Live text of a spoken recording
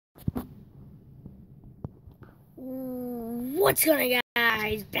What's going on,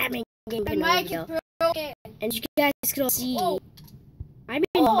 guys? Batman Game video. And you guys can all see I'm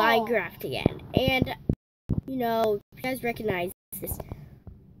in Minecraft again. And you know, you guys recognize this.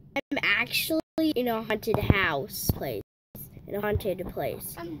 I'm actually in a haunted house place. In a haunted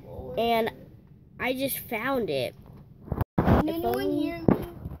place. And I just found it. Can anyone hear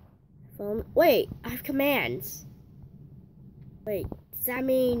me? Wait, I have commands. Wait, does that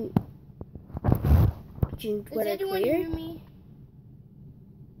mean Does anyone hear me?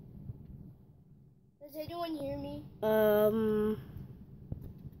 Does anyone hear me?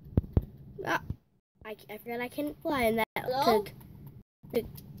 I forgot I can't fly, and that took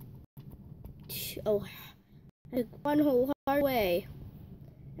one whole hard way.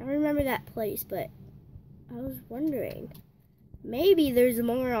 I remember that place, but I was wondering, maybe there's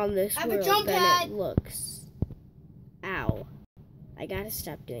more on this world than it looks. Ow. I gotta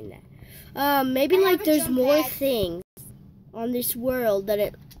stop doing that. Maybe like there's more things on this world than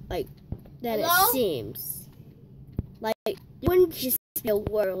it seems. Like it wouldn't just be a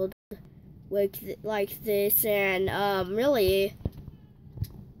world like this, and really,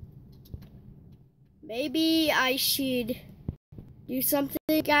 maybe I should do something,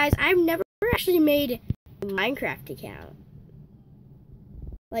 guys. I've never actually made a Minecraft account.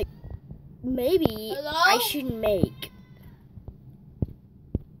 Like, maybe I should make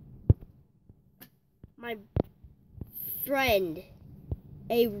my friend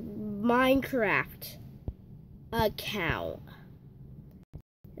a Minecraft account.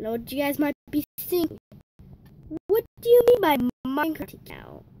 I know what you guys might be thinking. What do you mean by Minecraft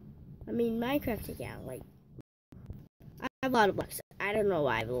account? I mean Minecraft account. Like, I have a lot of blocks. I don't know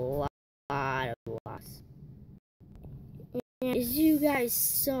why I have a lot of blocks. And as you guys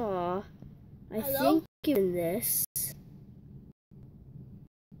saw, I think in this.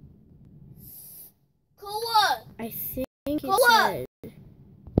 I think it said,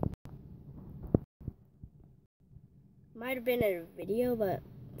 might have been in a video, but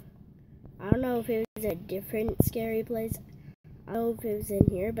I don't know if it was a different scary place. I don't know if it was in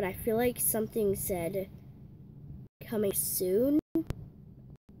here, but I feel like something said coming soon.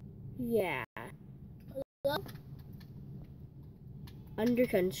 Yeah. Hello? Under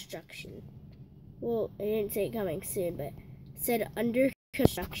construction. Well, it didn't say coming soon, but it said under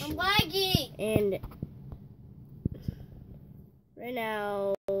construction. I'm lagging. And right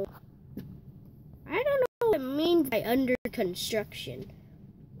now, I don't know what it means by under construction.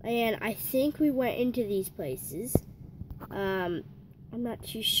 And I think we went into these places. I'm not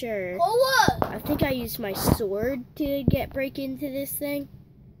too sure. I think I used my sword to break into this thing.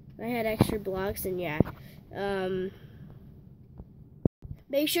 I had extra blocks, and yeah.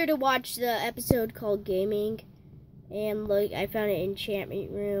 Make sure to watch the episode called Gaming. And look, I found an enchantment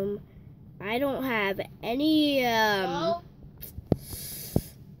room. I don't have any I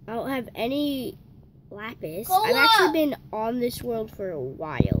don't have any lapis. I've actually been on this world for a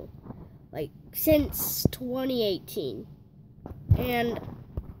while. Like, since 2018. And,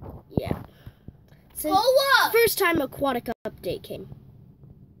 yeah. Since first time Aquatic update came.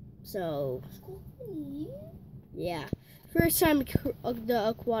 So, yeah. First time the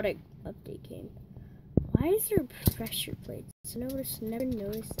Aquatic update came. Why is there pressure plates? Never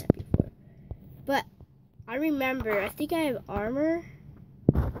noticed that before. But, I remember, I think I have armor.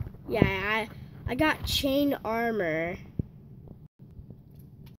 Yeah, I got chain armor.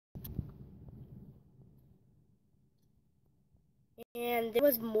 And there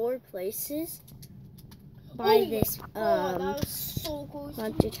was more places by this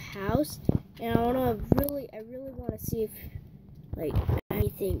haunted house. And I really want to see if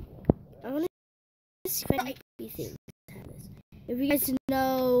anything. I want to see if anything has this. If you guys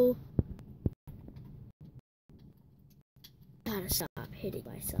know, gotta stop hitting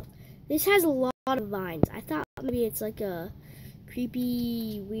myself. This has a lot of vines. I thought maybe it's like a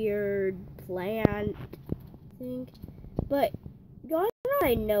creepy, weird plant thing. But you know what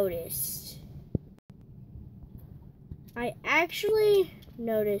I noticed? I actually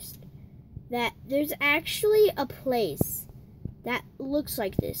noticed that there's actually a place that looks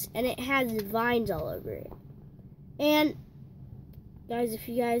like this, and it has vines all over it. And guys, if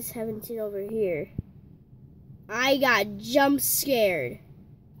you guys haven't seen over here, I got jump scared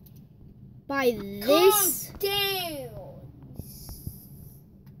by this.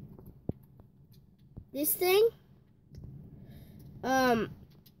 This thing. I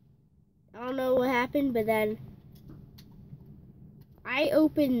don't know what happened, but then I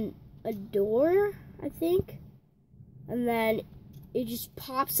opened a door, I think, and then it just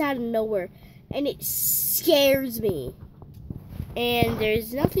pops out of nowhere, and it scares me. And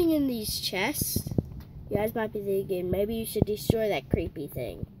there's nothing in these chests. You guys might be thinking, maybe you should destroy that creepy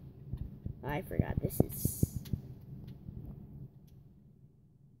thing. I forgot this is...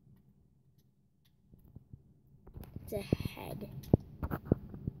 It's a head.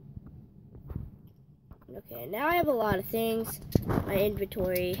 Okay, now I have a lot of things. My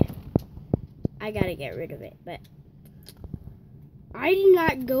inventory. I gotta get rid of it, but... I did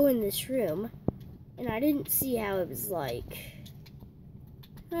not go in this room, and I didn't see how it was like.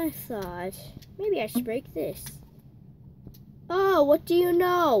 I thought, maybe I should break this. Oh, what do you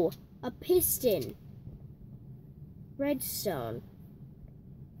know? A piston. Redstone.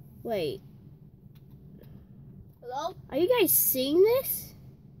 Wait. Hello? Are you guys seeing this?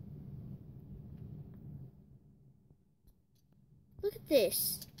 Look at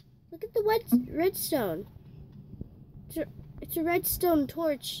this. Look at the redstone. It's a redstone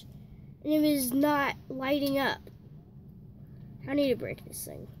torch, and it is not lighting up. I need to break this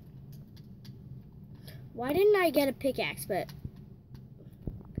thing. Why didn't I get a pickaxe? But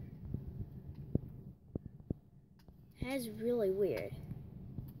that's really weird.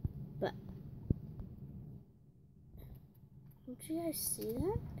 But don't you guys see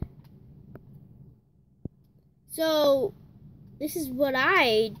that? So this is what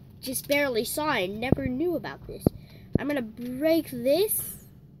I just barely saw. I never knew about this. I'm gonna break this.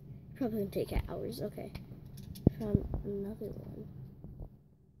 Probably gonna take hours. Okay. Found another one.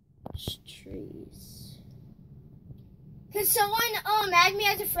 It's trees. Can someone add me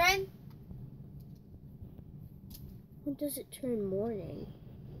as a friend? When does it turn morning?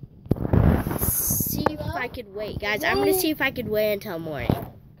 See if I could wait, guys. I'm gonna see if I could wait until morning.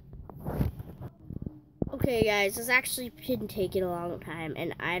 Okay, guys, this actually been taking a long time,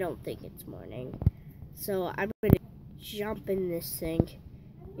 and I don't think it's morning. So I'm gonna jump in this thing.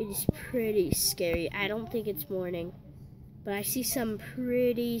 It is pretty scary. I don't think it's morning, but I see some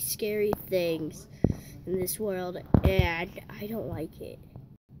pretty scary things in this world, and I don't like it.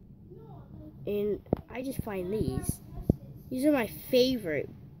 And I just find these. These are my favorite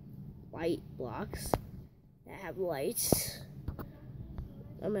light blocks that have lights.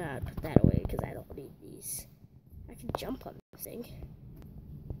 I'm gonna put that away because I don't need these. I can jump on this thing.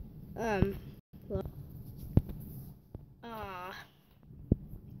 Well,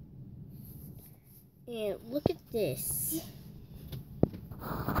 and look at this.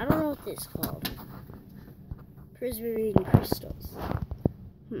 I don't know what this is called. Prismarine crystals.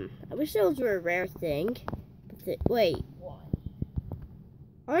 I wish those were a rare thing. But wait.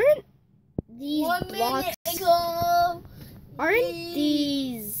 Aren't these blocks... Aren't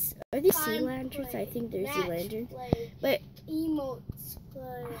these... Are these sea lanterns? I think they're sea lanterns. But emotes.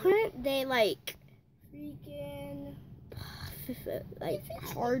 Aren't they like... Freaking... like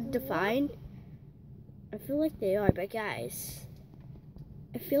hard to find? I feel like they are, but guys,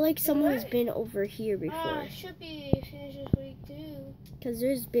 I feel like someone has been over here before. Should be finished this week too. Because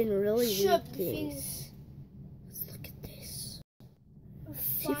there's been really weird things. Look at this.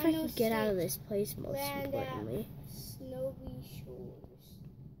 See if I can get out of this place, most importantly. Snowy shores.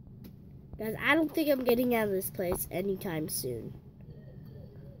 Guys, I don't think I'm getting out of this place anytime soon.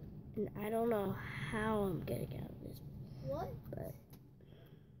 And I don't know how I'm getting out of this. What? But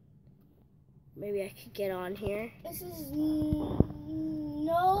maybe I could get on here. This is no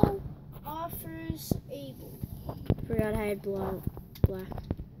offers able. Forgot I had black.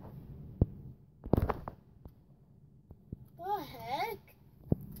 The heck?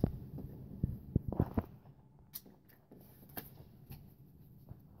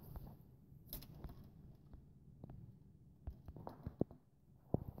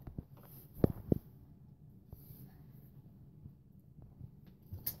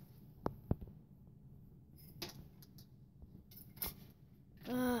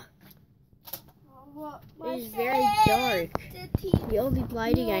 It is very dark. The only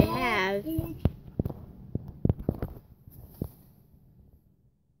lighting I have.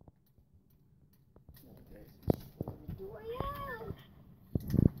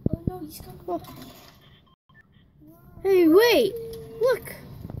 Oh no, he's coming. Oh. Hey, wait! Look!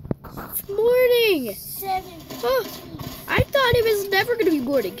 It's morning! Oh, I thought it was never going to be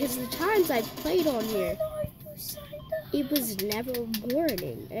morning because the times I've played on here, it was never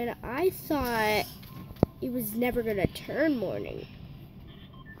morning. And I thought it was never going to turn morning.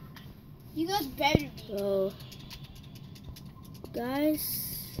 You guys better be. So,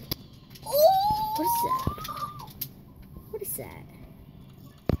 guys, Oh! what is that? What is that?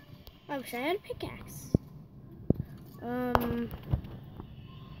 I wish I had a pickaxe.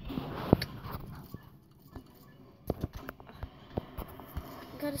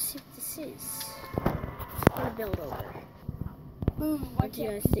 Gotta see what this is. I'm gonna build over. What do you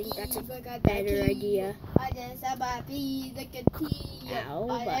guys think? That's a better idea. Ow,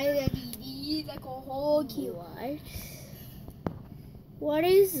 what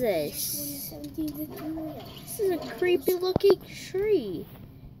is this? This is a creepy looking tree.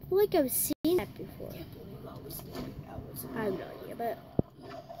 I feel like I've seen that before. I have no idea, but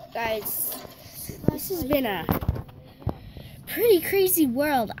guys, this has been a pretty crazy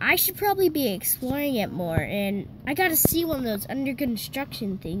world. I should probably be exploring it more, and I gotta see one of those under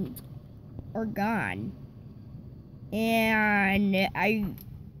construction things are gone. And I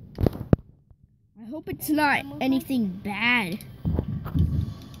hope it's not anything bad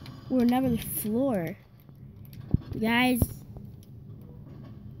or another floor. Guys,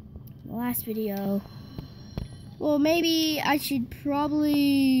 the last video. Well, maybe I should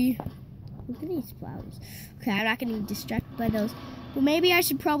probably look at these flowers. Okay, I'm not gonna be distracted by those. Well, maybe I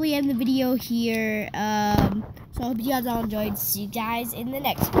should probably end the video here. So I hope you guys all enjoyed. See you guys in the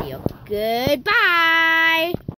next video. Goodbye.